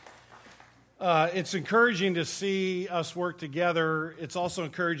It's encouraging to see us work together. It's also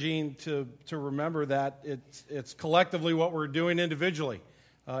encouraging to remember that it's collectively what we're doing individually.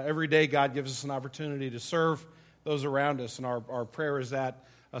 Every day God gives us an opportunity to serve those around us, and our prayer is that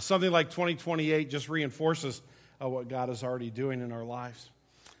something like 2028 just reinforces what God is already doing in our lives.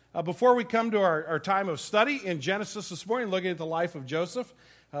 Before we come to our time of study in Genesis this morning, looking at the life of Joseph,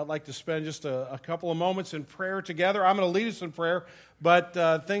 I'd like to spend just a couple of moments in prayer together. I'm going to lead us in prayer, but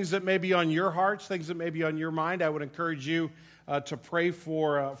things that may be on your hearts, things that may be on your mind, I would encourage you to pray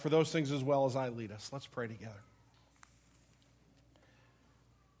for those things as well as I lead us. Let's pray together.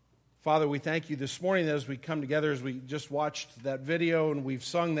 Father, we thank you this morning as we come together, as we just watched that video and we've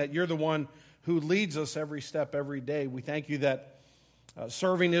sung that you're the one who leads us every step, every day. We thank you that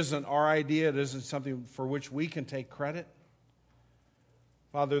serving isn't our idea. It isn't something for which we can take credit.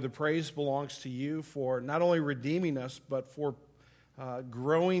 Father, the praise belongs to you for not only redeeming us, but for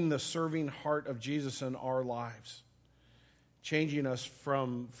growing the serving heart of Jesus in our lives, changing us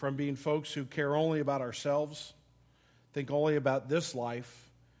from being folks who care only about ourselves, think only about this life,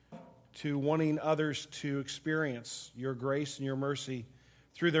 to wanting others to experience your grace and your mercy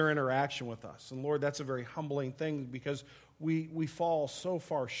through their interaction with us. And Lord, that's a very humbling thing because we fall so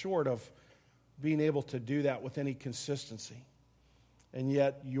far short of being able to do that with any consistency. And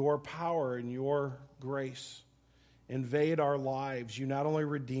yet your power and your grace invade our lives. You not only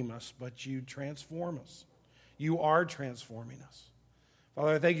redeem us, but you transform us. You are transforming us.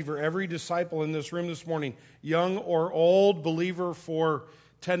 Father, I thank you for every disciple in this room this morning, young or old, believer for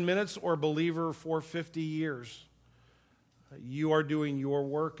 10 minutes or believer for 50 years. You are doing your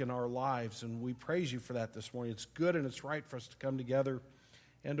work in our lives, and we praise you for that this morning. It's good and it's right for us to come together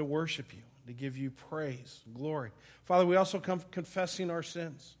and to worship you, to give you praise, glory. Father, we also come confessing our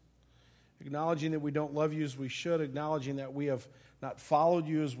sins, acknowledging that we don't love you as we should, acknowledging that we have not followed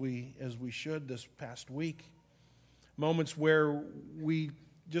you as we should this past week. Moments where we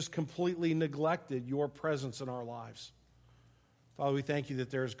just completely neglected your presence in our lives. Father, we thank you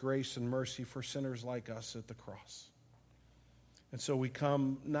that there is grace and mercy for sinners like us at the cross. And so we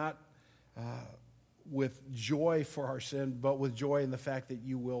come not with joy for our sin, but with joy in the fact that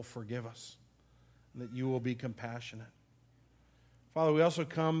you will forgive us, and that you will be compassionate. Father, we also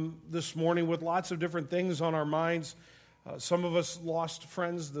come this morning with lots of different things on our minds. Some of us lost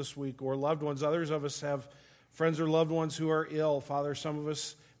friends this week or loved ones. Others of us have friends or loved ones who are ill. Father, some of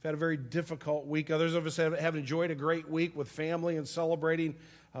us have had a very difficult week. Others of us have enjoyed a great week with family and celebrating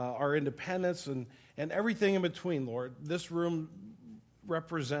our independence and everything in between, Lord. This room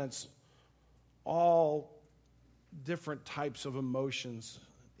represents all different types of emotions,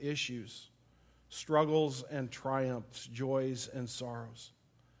 issues, struggles and triumphs, joys and sorrows.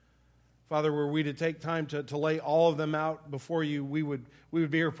 Father, were we to take time to lay all of them out before you, we would be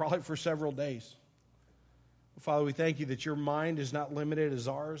here probably for several days. Father, we thank you that your mind is not limited as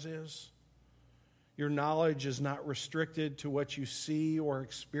ours is. Your knowledge is not restricted to what you see or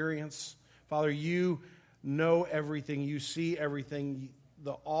experience. Father, you know everything. You see everything.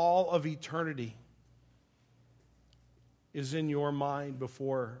 All of eternity is in your mind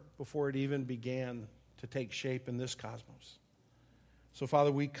before it even began to take shape in this cosmos. So,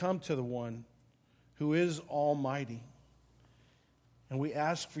 Father, we come to the one who is almighty, and we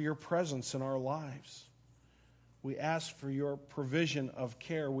ask for your presence in our lives. We ask for your provision of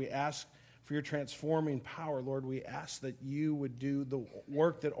care. We ask for your transforming power. Lord, we ask that you would do the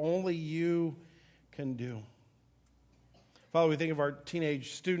work that only you can do. Father, we think of our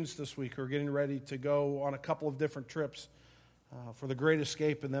teenage students this week who are getting ready to go on a couple of different trips for the Great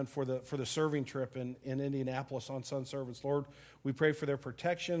Escape and then for the serving trip in Indianapolis on Sun Servants. Lord, we pray for their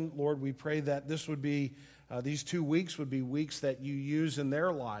protection. Lord, we pray that this would be, these 2 weeks would be weeks that you use in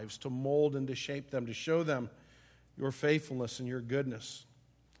their lives to mold and to shape them, to show them your faithfulness and your goodness,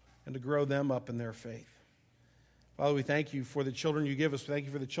 and to grow them up in their faith. Father, we thank you for the children you give us. Thank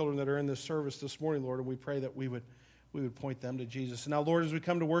you for the children that are in this service this morning, Lord, and we pray that we would point them to Jesus. And now, Lord, as we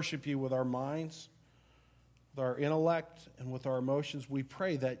come to worship you with our minds, with our intellect, and with our emotions, we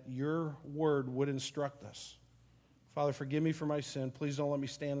pray that your word would instruct us. Father, forgive me for my sin. Please don't let me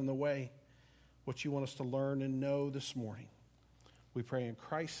stand in the way what you want us to learn and know this morning. We pray in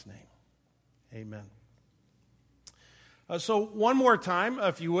Christ's name. Amen. So one more time,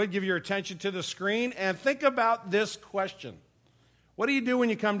 if you would, give your attention to the screen and think about this question. What do you do when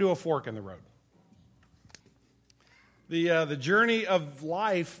you come to a fork in the road? The journey of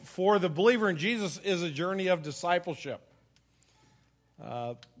life for the believer in Jesus is a journey of discipleship.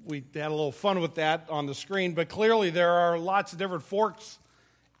 We had a little fun with that on the screen, but clearly there are lots of different forks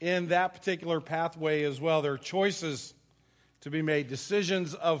in that particular pathway as well. There are choices to be made,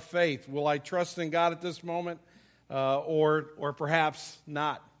 decisions of faith. Will I trust in God at this moment or perhaps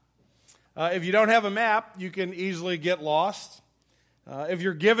not? If you don't have a map, you can easily get lost. If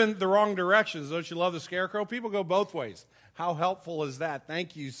you're given the wrong directions, don't you love the scarecrow? People go both ways. How helpful is that?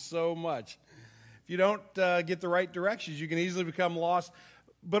 Thank you so much. If you don't get the right directions, you can easily become lost.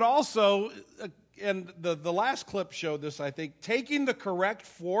 But also, and the last clip showed this, I think, taking the correct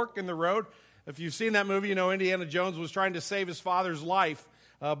fork in the road. If you've seen that movie, you know Indiana Jones was trying to save his father's life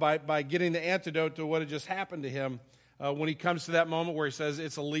by getting the antidote to what had just happened to him. When he comes to that moment where he says,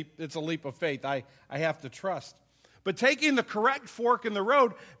 it's a leap of faith. I have to trust. But taking the correct fork in the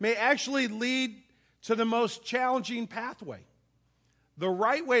road may actually lead to the most challenging pathway. The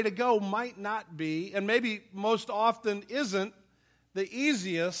right way to go might not be, and maybe most often isn't, the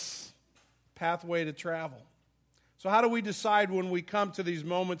easiest pathway to travel. So how do we decide when we come to these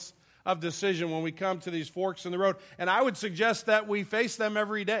moments of decision, when we come to these forks in the road? And I would suggest that we face them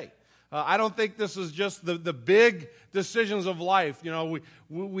every day. I don't think this is just the big decisions of life. You know,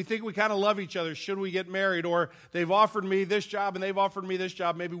 we think we kind of love each other. Should we get married? Or they've offered me this job and they've offered me this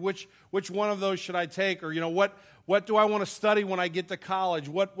job. Maybe which one of those should I take? Or, you know, what do I want to study when I get to college?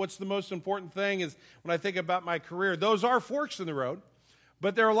 What's the most important thing is when I think about my career? Those are forks in the road,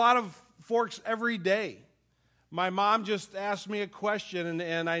 but there are a lot of forks every day. My mom just asked me a question,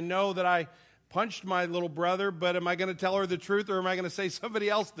 and I know that I punched my little brother, but am I going to tell her the truth, or am I going to say somebody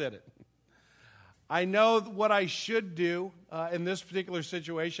else did it? I know what I should do in this particular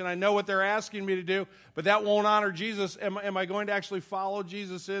situation. I know what they're asking me to do, but that won't honor Jesus. Am I going to actually follow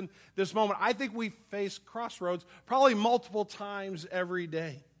Jesus in this moment? I think we face crossroads probably multiple times every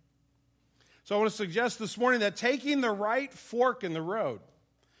day. So I want to suggest this morning that taking the right fork in the road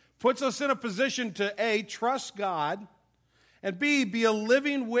puts us in a position to A, trust God, and B, be a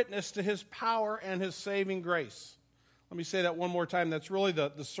living witness to His power and His saving grace. Let me say that one more time. That's really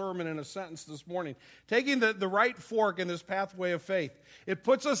the sermon in a sentence this morning. Taking the right fork in this pathway of faith, it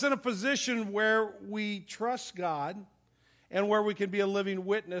puts us in a position where we trust God and where we can be a living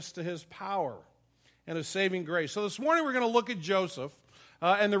witness to His power and His saving grace. So this morning we're going to look at Joseph.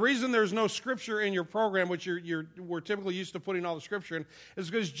 And the reason there's no scripture in your program, which we're typically used to putting all the scripture in,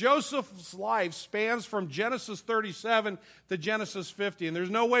 is because Joseph's life spans from Genesis 37 to Genesis 50. And there's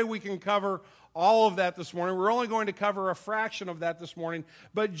no way we can cover all of that this morning. We're only going to cover a fraction of that this morning.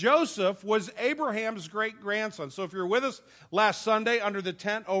 But Joseph was Abraham's great-grandson. So if you're with us last Sunday under the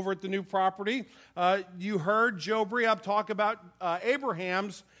tent over at the new property, you heard Joe Briab talk about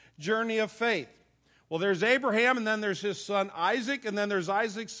Abraham's journey of faith. Well, there's Abraham, and then there's his son Isaac, and then there's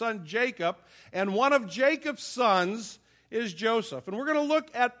Isaac's son Jacob. And one of Jacob's sons is Joseph. And we're going to look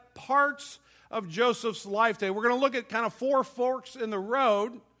at parts of Joseph's life today. We're going to look at kind of four forks in the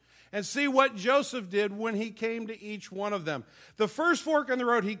road and see what Joseph did when he came to each one of them. The first fork in the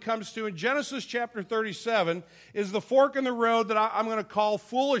road he comes to in Genesis chapter 37 is the fork in the road that I'm going to call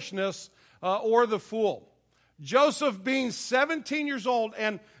foolishness or the fool. Joseph being 17 years old,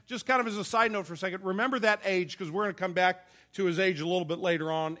 and just kind of as a side note for a second, remember that age because we're going to come back to his age a little bit later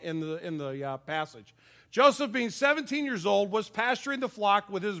on in the passage. Joseph being 17 years old was pasturing the flock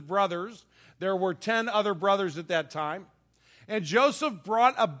with his brothers. There were 10 other brothers at that time. And Joseph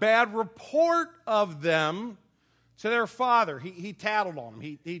brought a bad report of them to their father. He tattled on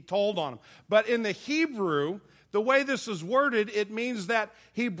them. He told on them. But in the Hebrew, the way this is worded, it means that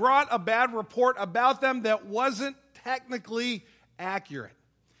he brought a bad report about them that wasn't technically accurate.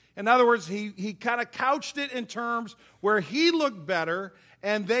 In other words, he kind of couched it in terms where he looked better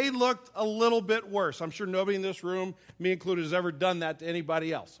and they looked a little bit worse. I'm sure nobody in this room, me included, has ever done that to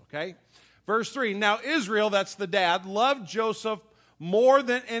anybody else, okay? Verse 3, now Israel, that's the dad, loved Joseph more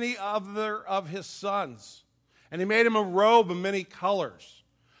than any other of his sons. And he made him a robe of many colors.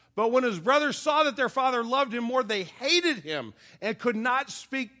 But when his brothers saw that their father loved him more, they hated him and could not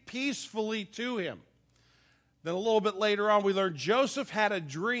speak peacefully to him. Then a little bit later on, we learned Joseph had a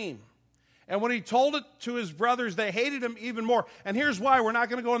dream. And when he told it to his brothers, they hated him even more. And here's why. We're not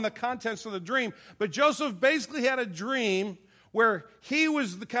going to go into the contents of the dream. But Joseph basically had a dream where he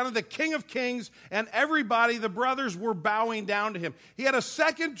was kind of the king of kings, and everybody, the brothers, were bowing down to him. He had a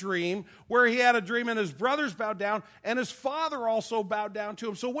second dream where he had a dream and his brothers bowed down, and his father also bowed down to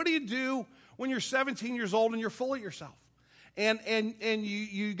him. So what do you do when you're 17 years old and you're full of yourself? And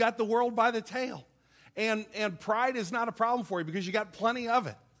you got the world by the tail. And pride is not a problem for you because you got plenty of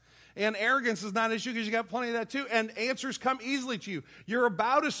it. And arrogance is not an issue because you got plenty of that too. And answers come easily to you. You're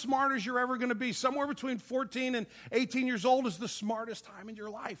about as smart as you're ever going to be. Somewhere between 14 and 18 years old is the smartest time in your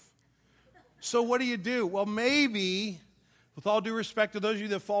life. So what do? Well, maybe, with all due respect to those of you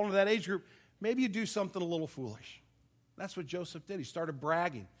that fall into that age group, maybe you do something a little foolish. That's what Joseph did. He started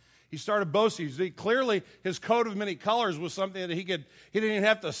bragging. He started boasting. Clearly, his coat of many colors was something that he didn't even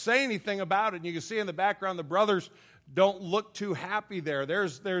have to say anything about it. And you can see in the background the brothers don't look too happy there.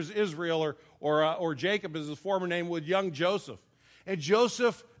 There's Israel or Jacob is his former name with young Joseph. And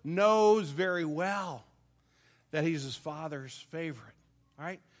Joseph knows very well that he's his father's favorite. All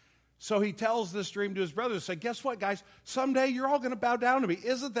right? So he tells this dream to his brothers. Say, guess what, guys? Someday you're all going to bow down to me.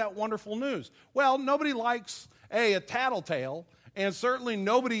 Isn't that wonderful news? Well, nobody likes a tattletale, and certainly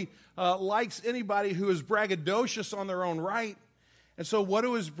nobody likes anybody who is braggadocious on their own right. And so what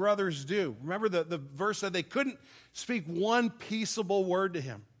do his brothers do? Remember the verse said they couldn't speak one peaceable word to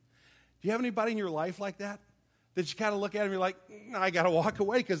him. Do you have anybody in your life like that? That you kind of look at him and you're like, no, I got to walk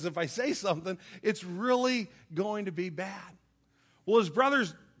away because if I say something, it's really going to be bad. Well, his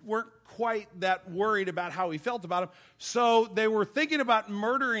brothers weren't quite that worried about how he felt about him, so they were thinking about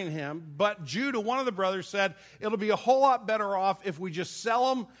murdering him, but Judah, one of the brothers, said, it'll be a whole lot better off if we just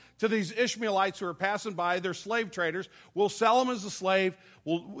sell him to these Ishmaelites who are passing by. They're slave traders. We'll sell him as a slave.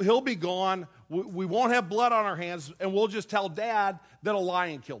 He'll be gone. We won't have blood on our hands, and we'll just tell Dad that a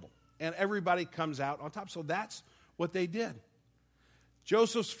lion killed him. And everybody comes out on top. So that's what they did.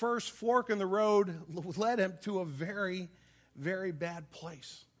 Joseph's first fork in the road led him to a very, very bad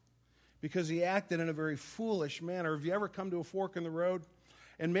place because he acted in a very foolish manner. Have you ever come to a fork in the road?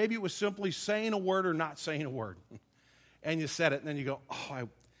 And maybe it was simply saying a word or not saying a word. And you said it, and then you go, oh,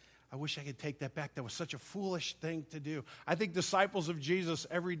 I wish I could take that back. That was such a foolish thing to do. I think disciples of Jesus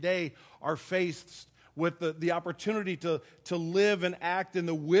every day are faced with the opportunity to live and act in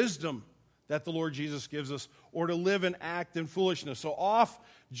the wisdom that the Lord Jesus gives us, or to live and act in foolishness. So off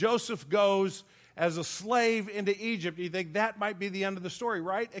Joseph goes as a slave into Egypt. You think that might be the end of the story,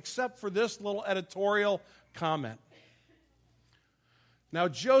 right? Except for this little editorial comment. Now,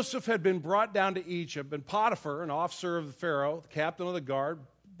 Joseph had been brought down to Egypt, and Potiphar, an officer of the Pharaoh, the captain of the guard,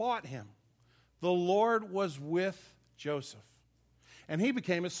 bought him. The Lord was with Joseph, and he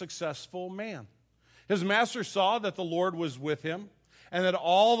became a successful man. His master saw that the Lord was with him, and that the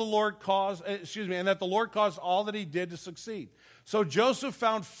Lord caused all that he did to succeed. So Joseph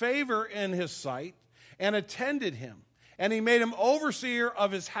found favor in his sight and attended him, and he made him overseer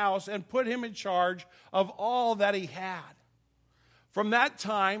of his house and put him in charge of all that he had. From that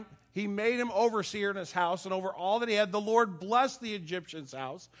time, he made him overseer in his house and over all that he had. The Lord blessed the Egyptian's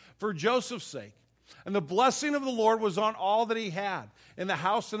house for Joseph's sake. And the blessing of the Lord was on all that he had, in the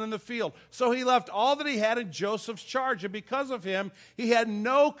house and in the field. So he left all that he had in Joseph's charge. And because of him, he had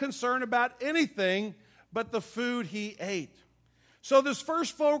no concern about anything but the food he ate. So this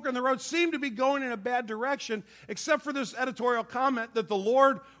first fork in the road seemed to be going in a bad direction, except for this editorial comment that the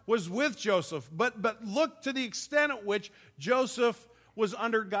Lord was with Joseph. But look to the extent at which Joseph was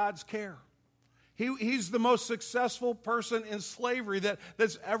under God's care. He's the most successful person in slavery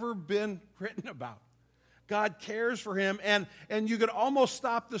that's ever been written about. God cares for him, and you could almost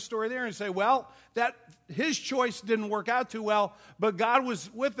stop the story there and say, well, that his choice didn't work out too well, but God was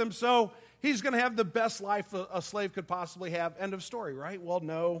with him, so he's going to have the best life a slave could possibly have. End of story, right? Well,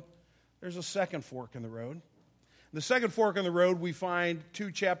 no. There's a second fork in the road. The second fork in the road we find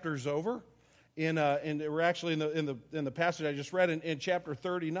 2 chapters over. We're actually in the passage I just read in chapter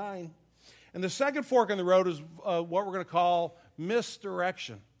 39. And the second fork in the road is what we're going to call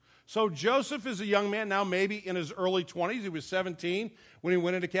misdirection. So Joseph is a young man now, maybe in his early 20s. He was 17 when he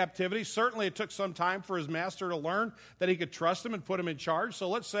went into captivity. Certainly it took some time for his master to learn that he could trust him and put him in charge. So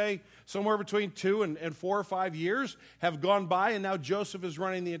let's say somewhere between 2 and 4 or 5 years have gone by, and now Joseph is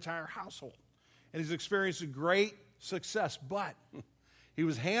running the entire household. And he's experienced great success, but he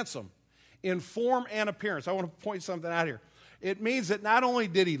was handsome in form and appearance. I want to point something out here. It means that not only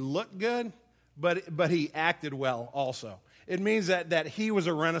did he look good, but he acted well also. It means that he was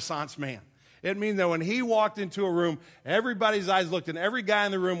a Renaissance man. It means that when he walked into a room, everybody's eyes looked, and every guy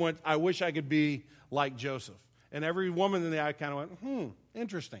in the room went, I wish I could be like Joseph. And every woman in the eye kind of went,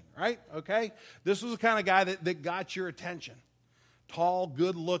 interesting, right? Okay? This was the kind of guy that got your attention. Tall,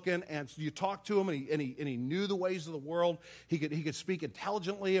 good looking, and you talked to him, and he knew the ways of the world. He could speak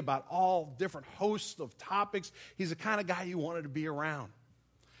intelligently about all different hosts of topics. He's the kind of guy you wanted to be around.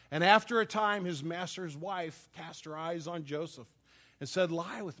 And after a time, his master's wife cast her eyes on Joseph and said,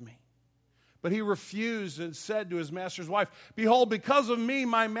 lie with me. But he refused and said to his master's wife, behold, because of me,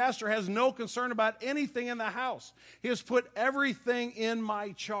 my master has no concern about anything in the house. He has put everything in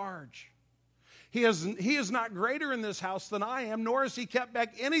my charge. He is not greater in this house than I am, nor has he kept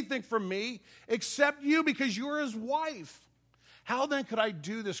back anything from me except you, because you are his wife. How then could I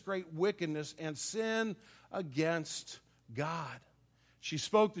do this great wickedness and sin against God? She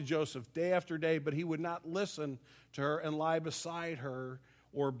spoke to Joseph day after day, but he would not listen to her and lie beside her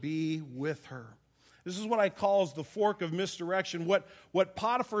or be with her. This is what I call the fork of misdirection. What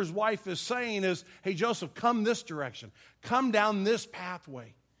Potiphar's wife is saying is, hey, Joseph, come this direction. Come down this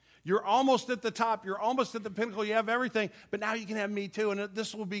pathway. You're almost at the top. You're almost at the pinnacle. You have everything, but now you can have me too, and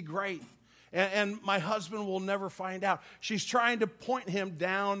this will be great. And my husband will never find out. She's trying to point him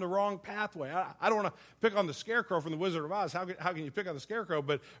down the wrong pathway. I don't want to pick on the scarecrow from the Wizard of Oz. How can you pick on the scarecrow?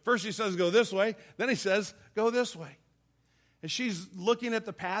 But first he says, go this way. Then he says, go this way. And she's looking at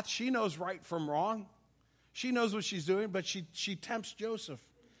the path. She knows right from wrong. She knows what she's doing, but she tempts Joseph.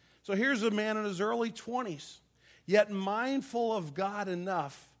 So here's a man in his early 20s, yet mindful of God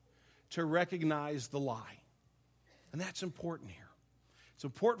enough to recognize the lie. And that's important here. It's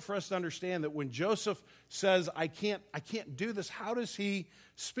important for us to understand that when Joseph says, I can't do this, how does he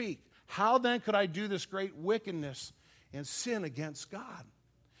speak? How then could I do this great wickedness and sin against God?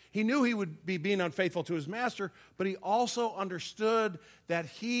 He knew he would be being unfaithful to his master, but he also understood that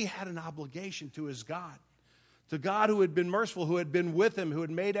he had an obligation to his God, to God who had been merciful, who had been with him, who had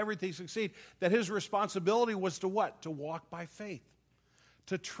made everything succeed, that his responsibility was to what? To walk by faith,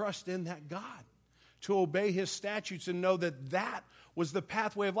 to trust in that God, to obey his statutes and know that that was the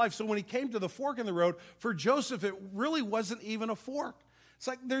pathway of life. So when he came to the fork in the road, for Joseph, it really wasn't even a fork. It's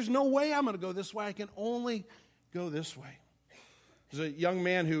like, there's no way I'm going to go this way. I can only go this way. There's a young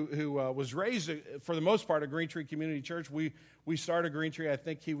man who was raised, for the most part, at Green Tree Community Church. We started Green Tree, I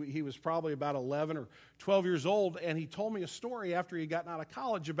think he was probably about 11 or 12 years old, and he told me a story after he had gotten out of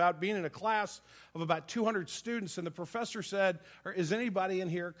college about being in a class of about 200 students, and the professor said, is anybody in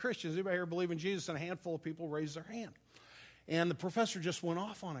here Christians? Anybody here believe in Jesus? And a handful of people raised their hand. And the professor just went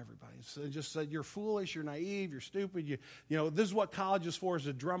off on everybody. So just said, you're foolish, you're naive, you're stupid. You know, this is what college is for, is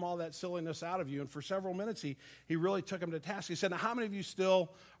to drum all that silliness out of you. And for several minutes, he really took him to task. He said, now, how many of you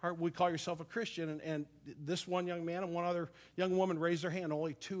still would call yourself a Christian? And this one young man and one other young woman raised their hand,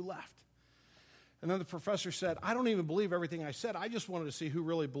 only two left. And then the professor said, I don't even believe everything I said. I just wanted to see who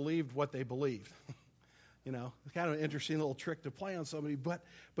really believed what they believed. You know, it's kind of an interesting little trick to play on somebody. But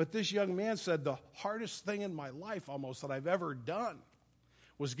this young man said, the hardest thing in my life almost that I've ever done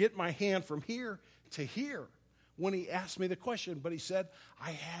was get my hand from here to here when he asked me the question. But he said,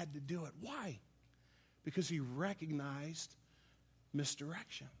 I had to do it. Why? Because he recognized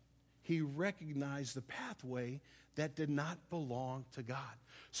misdirection. He recognized the pathway that did not belong to God.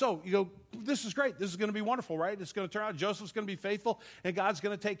 So you go, this is great. This is going to be wonderful, right? It's going to turn out Joseph's going to be faithful, and God's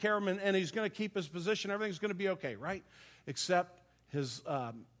going to take care of him, and he's going to keep his position. Everything's going to be okay, right? Except his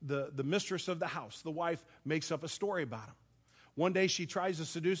the mistress of the house, the wife, makes up a story about him. One day she tries to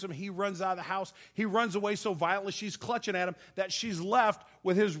seduce him. He runs out of the house. He runs away so violently, she's clutching at him that she's left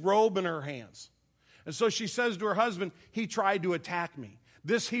with his robe in her hands. And so she says to her husband, he tried to attack me.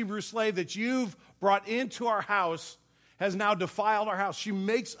 This Hebrew slave that you've brought into our house has now defiled our house. She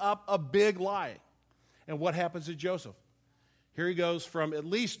makes up a big lie. And what happens to Joseph? Here he goes from at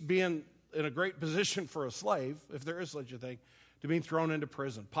least being in a great position for a slave, if there is such a thing, to being thrown into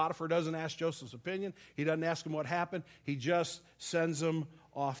prison. Potiphar doesn't ask Joseph's opinion. He doesn't ask him what happened. He just sends him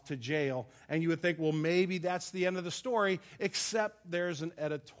off to jail. And you would think, well, maybe that's the end of the story, except there's an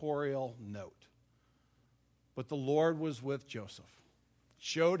editorial note. But the Lord was with Joseph,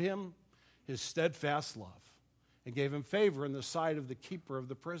 showed him his steadfast love, and gave him favor in the sight of the keeper of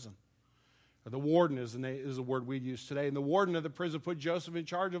the prison. Or the warden is the word we use today. And the warden of the prison put Joseph in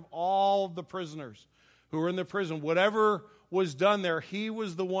charge of all of the prisoners who were in the prison. Whatever was done there, he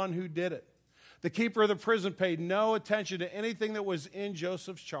was the one who did it. The keeper of the prison paid no attention to anything that was in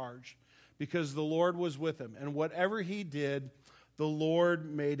Joseph's charge because the Lord was with him. And whatever he did, the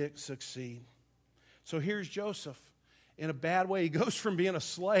Lord made it succeed. So here's Joseph. In a bad way, he goes from being a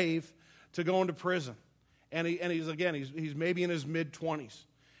slave to going to prison. And he's maybe in his mid-20s.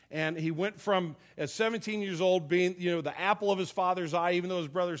 And he went from, at 17 years old, being, the apple of his father's eye, even though his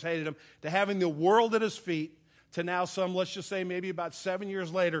brothers hated him, to having the world at his feet, to now let's just say maybe about 7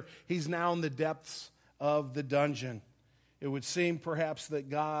 years later, he's now in the depths of the dungeon. It would seem perhaps that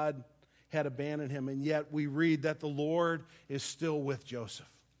God had abandoned him, and yet we read that the Lord is still with Joseph.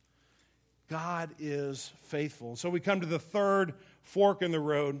 God is faithful. So we come to the third fork in the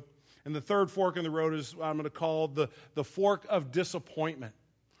road. And the third fork in the road is what I'm going to call the fork of disappointment.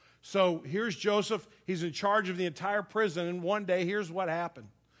 So here's Joseph. He's in charge of the entire prison. And one day, here's what happened.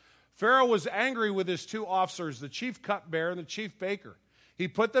 Pharaoh was angry with his two officers, the chief cupbearer and the chief baker. He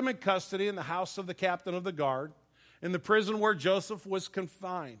put them in custody in the house of the captain of the guard, in the prison where Joseph was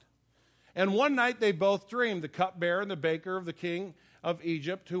confined. And one night they both dreamed, the cupbearer and the baker of the king of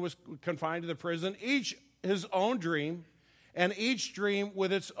Egypt, who was confined to the prison, each his own dream. and each dream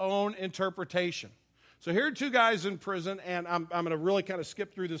with its own interpretation. So here are two guys in prison, and I'm going to really kind of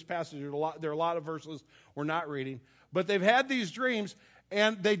skip through this passage. There are a lot of verses we're not reading. But they've had these dreams,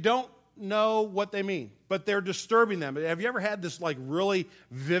 and they don't know what they mean, but they're disturbing them. Have you ever had this like really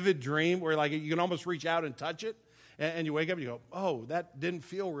vivid dream where like you can almost reach out and touch it, and you wake up and you go, oh, that didn't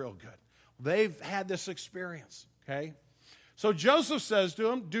feel real good? They've had this experience, okay? So Joseph says to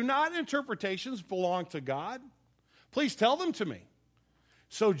him, do not interpretations belong to God? Please tell them to me.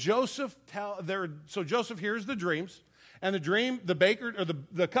 So Joseph hears the dreams, and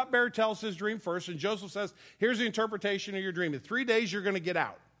the cupbearer tells his dream first, and Joseph says, here's the interpretation of your dream. In 3 days, you're going to get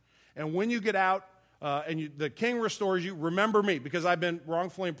out. And when you get out, the king restores you, remember me, because I've been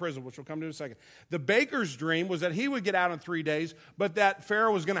wrongfully in prison, which we'll come to in a second. The baker's dream was that he would get out in 3 days, but that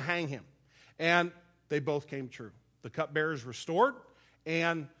Pharaoh was going to hang him. And they both came true. The cupbearer is restored,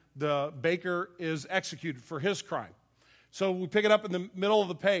 and the baker is executed for his crime. So we pick it up in the middle of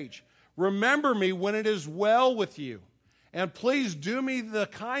the page. Remember me when it is well with you, and please do me the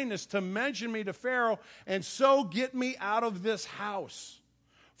kindness to mention me to Pharaoh, and so get me out of this house.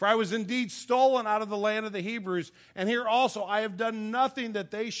 For I was indeed stolen out of the land of the Hebrews, and here also I have done nothing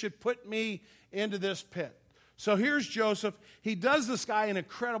that they should put me into this pit. So here's Joseph. He does this guy an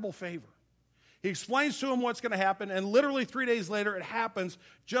incredible favor. He explains to him what's going to happen, and literally 3 days later it happens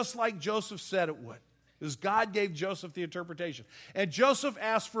just like Joseph said it would. Because God gave Joseph the interpretation. And Joseph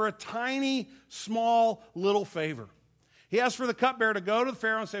asked for a tiny, small, little favor. He asked for the cupbearer to go to the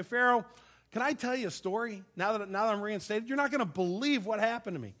Pharaoh and say, Pharaoh, can I tell you a story now that I'm reinstated? You're not going to believe what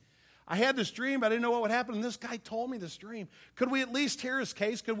happened to me. I had this dream, but I didn't know what would happen, and this guy told me this dream. Could we at least hear his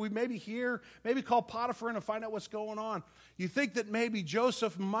case? Could we maybe call Potiphar in and find out what's going on? You think that maybe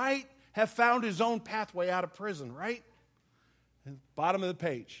Joseph might have found his own pathway out of prison, right? And bottom of the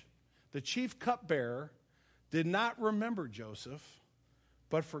page. The chief cupbearer did not remember Joseph,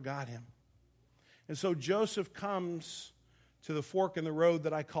 but forgot him. And so Joseph comes to the fork in the road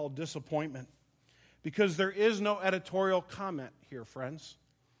that I call disappointment, because there is no editorial comment here, friends.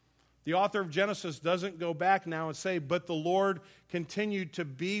 The author of Genesis doesn't go back now and say, but the Lord continued to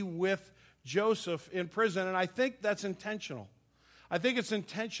be with Joseph in prison. And I think that's intentional. I think it's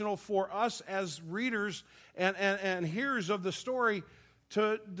intentional for us as readers and hearers of the story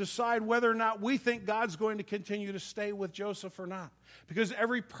to decide whether or not we think God's going to continue to stay with Joseph or not. Because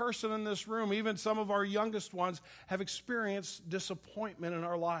every person in this room, even some of our youngest ones, have experienced disappointment in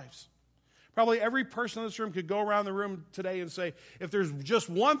our lives. Probably every person in this room could go around the room today and say, if there's just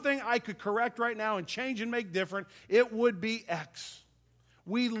one thing I could correct right now and change and make different, it would be X.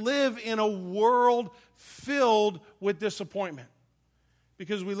 We live in a world filled with disappointment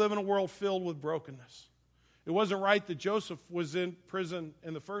because we live in a world filled with brokenness. It wasn't right that Joseph was in prison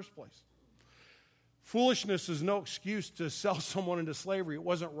in the first place. Foolishness is no excuse to sell someone into slavery. It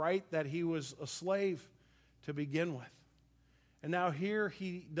wasn't right that he was a slave to begin with. And now here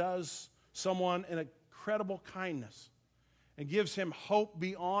he does someone an incredible kindness and gives him hope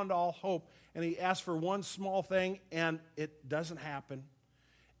beyond all hope. And he asks for one small thing, and it doesn't happen.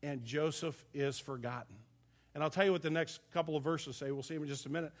 And Joseph is forgotten. And I'll tell you what the next couple of verses say. We'll see them in just a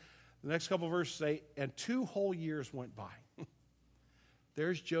minute. The next couple of verses say, and 2 whole years went by.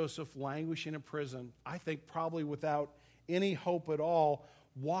 There's Joseph languishing in prison, I think probably without any hope at all.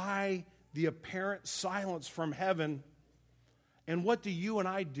 Why the apparent silence from heaven? And what do you and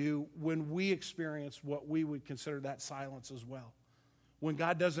I do when we experience what we would consider that silence as well? When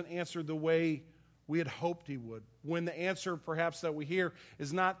God doesn't answer the way we had hoped he would. When the answer perhaps that we hear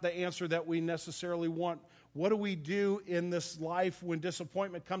is not the answer that we necessarily want. What do we do in this life when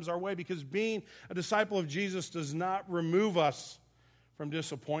disappointment comes our way? Because being a disciple of Jesus does not remove us from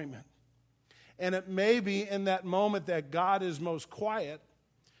disappointment. And it may be in that moment that God is most quiet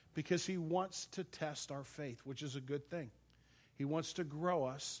because he wants to test our faith, which is a good thing. He wants to grow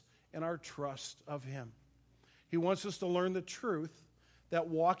us in our trust of him. He wants us to learn the truth that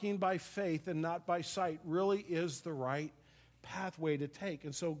walking by faith and not by sight really is the right pathway to take.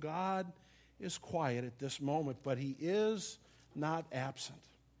 And so God is quiet at this moment, but he is not absent.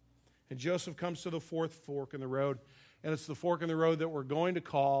 And Joseph comes to the fourth fork in the road, and it's the fork in the road that we're going to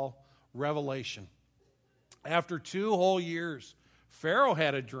call Revelation. After 2 whole years, Pharaoh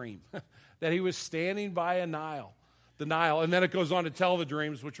had a dream that he was standing by the Nile, and then it goes on to tell the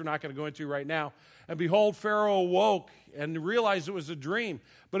dreams, which we're not going to go into right now. And behold, Pharaoh awoke and realized it was a dream.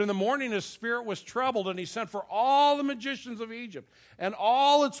 But in the morning his spirit was troubled, and he sent for all the magicians of Egypt and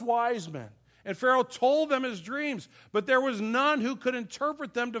all its wise men. And Pharaoh told them his dreams, but there was none who could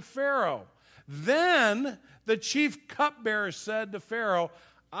interpret them to Pharaoh. Then the chief cupbearer said to Pharaoh,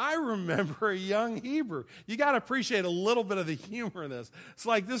 I remember a young Hebrew. You got to appreciate a little bit of the humor in this. It's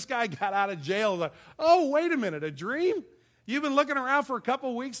like this guy got out of jail. Like, oh, wait a minute, a dream? You've been looking around for a couple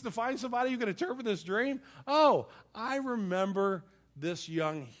of weeks to find somebody who can interpret this dream? Oh, I remember this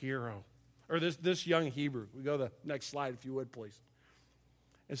young hero, or this young Hebrew. We go to the next slide, if you would, please.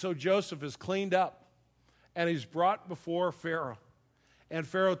 And so Joseph is cleaned up, and he's brought before Pharaoh. And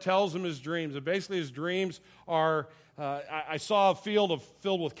Pharaoh tells him his dreams. And basically his dreams are, I saw a field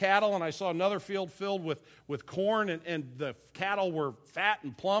filled with cattle, and I saw another field filled with corn, and the cattle were fat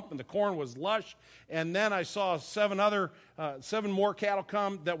and plump, and the corn was lush. And then I saw seven more cattle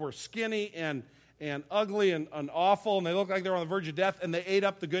come that were skinny and ugly and awful, and they looked like they were on the verge of death, and they ate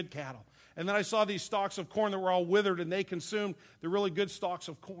up the good cattle. And then I saw these stalks of corn that were all withered, and they consumed the really good stalks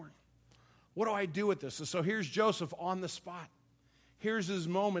of corn. What do I do with this? And so here's Joseph on the spot. Here's his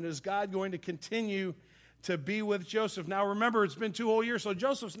moment. Is God going to continue to be with Joseph? Now remember, it's been 2 whole years, so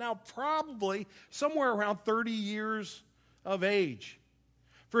Joseph's now probably somewhere around 30 years of age.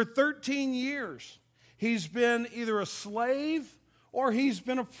 For 13 years, he's been either a slave or he's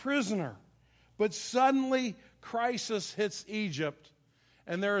been a prisoner. But suddenly, crisis hits Egypt,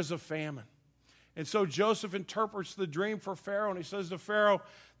 and there is a famine. And so Joseph interprets the dream for Pharaoh, and he says to Pharaoh,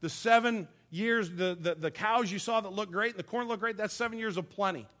 the 7 years, the cows you saw that look great, and the corn look great, that's 7 years of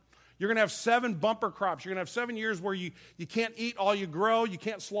plenty. You're going to have 7 bumper crops. You're going to have 7 years where you can't eat all you grow. You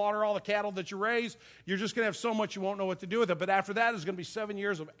can't slaughter all the cattle that you raise. You're just going to have so much you won't know what to do with it. But after that, it's going to be 7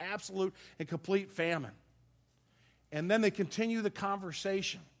 years of absolute and complete famine. And then they continue the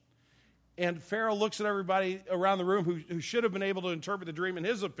conversation. And Pharaoh looks at everybody around the room who should have been able to interpret the dream in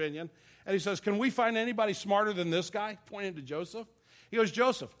his opinion. And he says, can we find anybody smarter than this guy? Pointing to Joseph. He goes,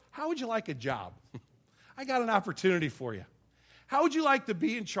 Joseph, how would you like a job? I got an opportunity for you. How would you like to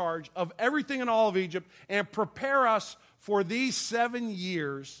be in charge of everything in all of Egypt and prepare us for these 7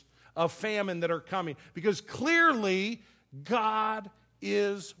 years of famine that are coming? Because clearly, God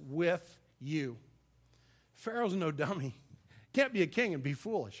is with you. Pharaoh's no dummy. Can't be a king and be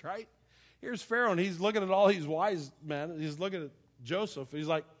foolish, right? Here's Pharaoh, and he's looking at all these wise men. He's looking at Joseph. He's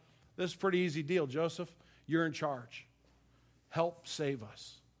like, this is a pretty easy deal. Joseph, you're in charge. Help save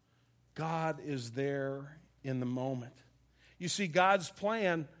us. God is there in the moment. You see, God's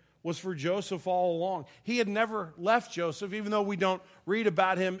plan was for Joseph all along. He had never left Joseph, even though we don't read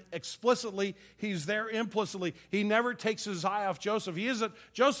about him explicitly. He's there implicitly. He never takes his eye off Joseph.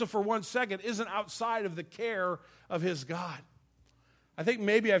 Joseph for 1 second isn't outside of the care of his God. I think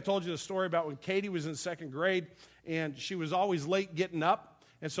maybe I've told you the story about when Katie was in 2nd grade, and she was always late getting up.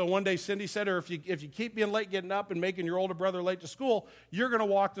 And so one day Cindy said to her, if you keep being late getting up and making your older brother late to school, you're going to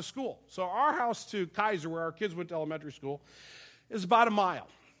walk to school. So our house to Kaiser, where our kids went to elementary school, is about a mile.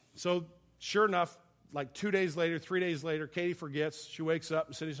 So sure enough, like 2 days later, 3 days later, Katie forgets. She wakes up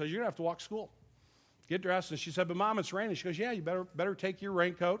and Cindy says, you're going to have to walk to school. Get dressed. And she said, but Mom, it's raining. She goes, yeah, you better take your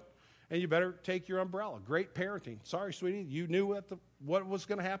raincoat and you better take your umbrella. Great parenting. Sorry, sweetie, you knew what was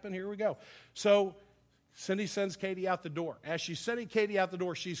going to happen. Here we go. So Cindy sends Katie out the door. As she's sending Katie out the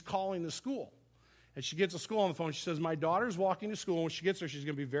door, she's calling the school. And she gets to school on the phone. She says, my daughter's walking to school. And when she gets there, she's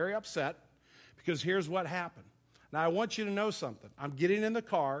going to be very upset because here's what happened. Now, I want you to know something. I'm getting in the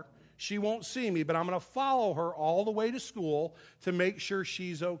car. She won't see me, but I'm going to follow her all the way to school to make sure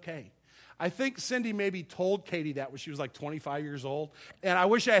she's okay. I think Cindy maybe told Katie that when she was like 25 years old. And I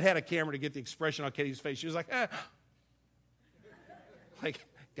wish I had a camera to get the expression on Katie's face. She was like, like,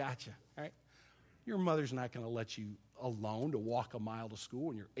 gotcha, right? Your mother's not going to let you alone to walk a mile to school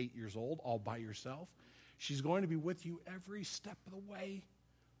when you're 8 years old all by yourself. She's going to be with you every step of the way,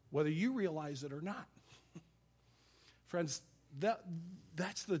 whether you realize it or not. Friends,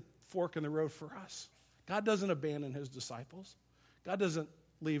 that's the fork in the road for us. God doesn't abandon his disciples. God doesn't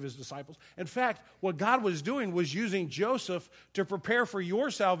leave his disciples. In fact, what God was doing was using Joseph to prepare for your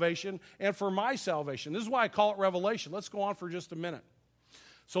salvation and for my salvation. This is why I call it Revelation. Let's go on for just a minute.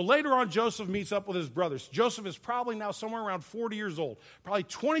 So later on, Joseph meets up with his brothers. Joseph is probably now somewhere around 40 years old. Probably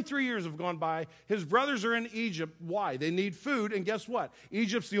 23 years have gone by. His brothers are in Egypt. Why? They need food, and guess what?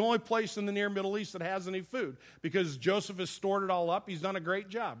 Egypt's the only place in the near Middle East that has any food because Joseph has stored it all up. He's done a great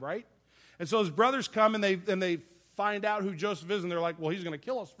job, right? And so his brothers come, and they find out who Joseph is, and they're like, well, he's going to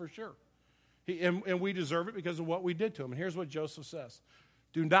kill us for sure. And we deserve it because of what we did to him. And here's what Joseph says.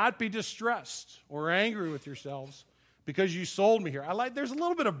 Do not be distressed or angry with yourselves because you sold me here. There's a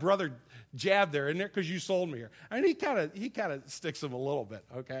little bit of brother jab there, isn't there? Because you sold me here. I mean, he kind of sticks him a little bit,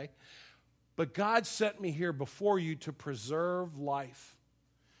 okay? But God sent me here before you to preserve life.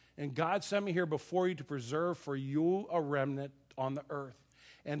 And God sent me here before you to preserve for you a remnant on the earth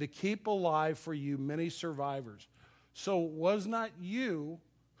and to keep alive for you many survivors. So it was not you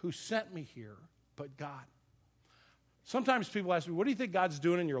who sent me here but God. Sometimes people ask me, what do you think God's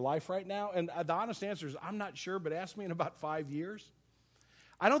doing in your life right now? And the honest answer is, I'm not sure, but ask me in about 5 years.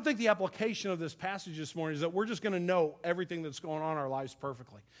 I don't think the application of this passage this morning is that we're just going to know everything that's going on in our lives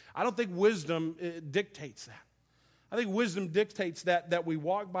perfectly. I don't think wisdom dictates that. I think wisdom dictates that we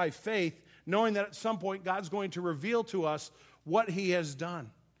walk by faith, knowing that at some point God's going to reveal to us what he has done.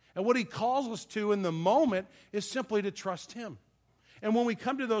 And what he calls us to in the moment is simply to trust him. And when we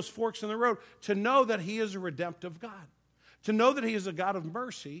come to those forks in the road, to know that he is a redemptive God, to know that he is a God of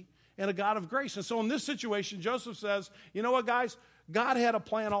mercy and a God of grace. And so in this situation, Joseph says, you know what, guys? God had a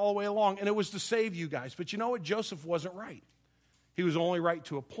plan all the way along, and it was to save you guys. But you know what? Joseph wasn't right. He was only right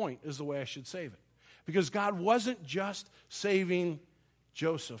to a point, is the way I should save it. Because God wasn't just saving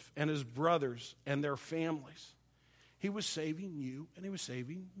Joseph and his brothers and their families. He was saving you, and he was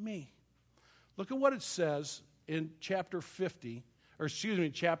saving me. Look at what it says in chapter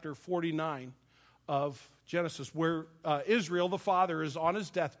 49 of Genesis, where Israel, the father, is on his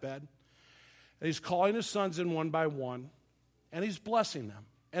deathbed, and he's calling his sons in one by one, and he's blessing them.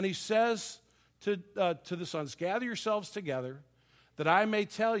 And he says to the sons, gather yourselves together, that I may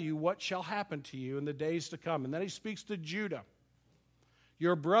tell you what shall happen to you in the days to come. And then he speaks to Judah.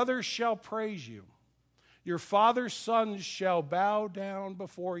 Your brothers shall praise you. Your father's sons shall bow down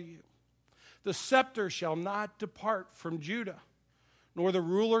before you. The scepter shall not depart from Judah, nor the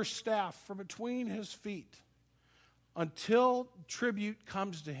ruler's staff from between his feet, until tribute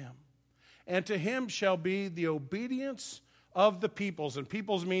comes to him. And to him shall be the obedience of the peoples. And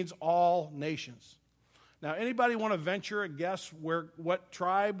peoples means all nations. Now, anybody want to venture a guess what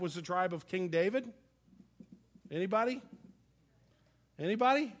tribe was the tribe of King David? Anybody?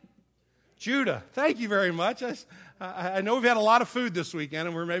 Anybody? Judah. Thank you very much. I know we've had a lot of food this weekend,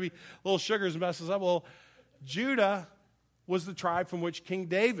 and we're maybe a little sugars messes up. Well, Judah was the tribe from which King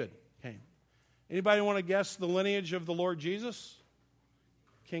David came. Anybody want to guess the lineage of the Lord Jesus?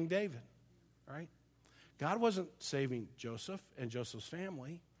 King David, right? God wasn't saving Joseph and Joseph's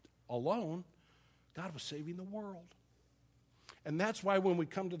family alone. God was saving the world. And that's why when we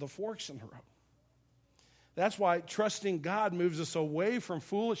come to the forks in the road, that's why trusting God moves us away from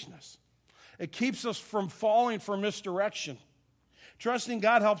foolishness. It keeps us from falling for misdirection. Trusting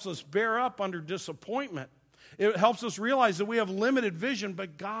God helps us bear up under disappointment. It helps us realize that we have limited vision,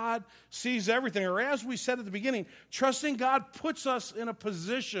 but God sees everything. Or as we said at the beginning, trusting God puts us in a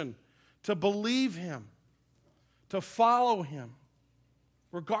position to believe him, to follow him,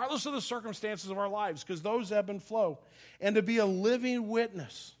 regardless of the circumstances of our lives, because those ebb and flow, and to be a living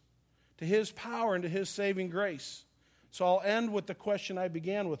witness to his power and to his saving grace. So I'll end with the question I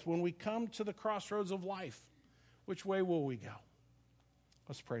began with. When we come to the crossroads of life, which way will we go?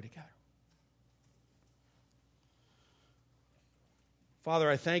 Let's pray together. Father,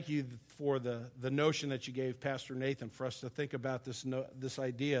 I thank you for the notion that you gave Pastor Nathan for us to think about this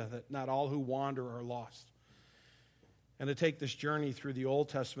idea that not all who wander are lost. And to take this journey through the Old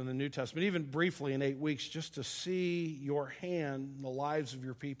Testament and the New Testament, even briefly in 8 weeks, just to see your hand in the lives of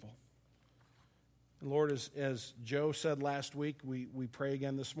your people. And Lord, as Joe said last week, we pray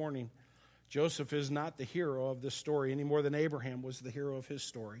again this morning, Joseph is not the hero of this story any more than Abraham was the hero of his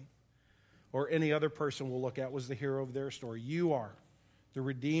story, or any other person we'll look at was the hero of their story. You are the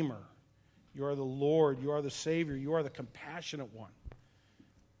Redeemer. You are the Lord. You are the Savior. You are the compassionate one.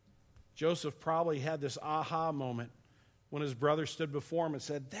 Joseph probably had this aha moment when his brother stood before him and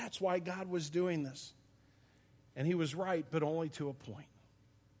said, that's why God was doing this. And he was right, but only to a point.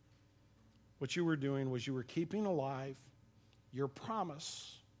 What you were doing was you were keeping alive your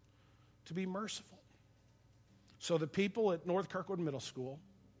promise to be merciful. So the people at North Kirkwood Middle School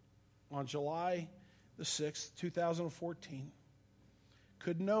on July the 6th, 2014,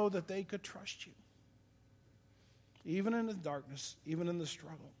 could know that they could trust you, even in the darkness, even in the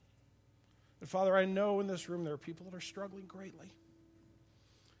struggle. And Father, I know in this room there are people that are struggling greatly,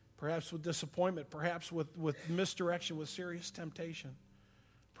 perhaps with disappointment, perhaps with misdirection, with serious temptation.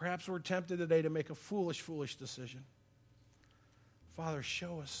 Perhaps we're tempted today to make a foolish decision. Father,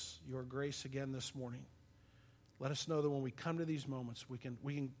 show us your grace again this morning. Let us know that when we come to these moments, we can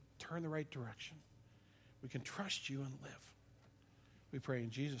turn the right direction. We can trust you and live. We pray in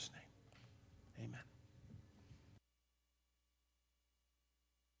Jesus' name. Amen.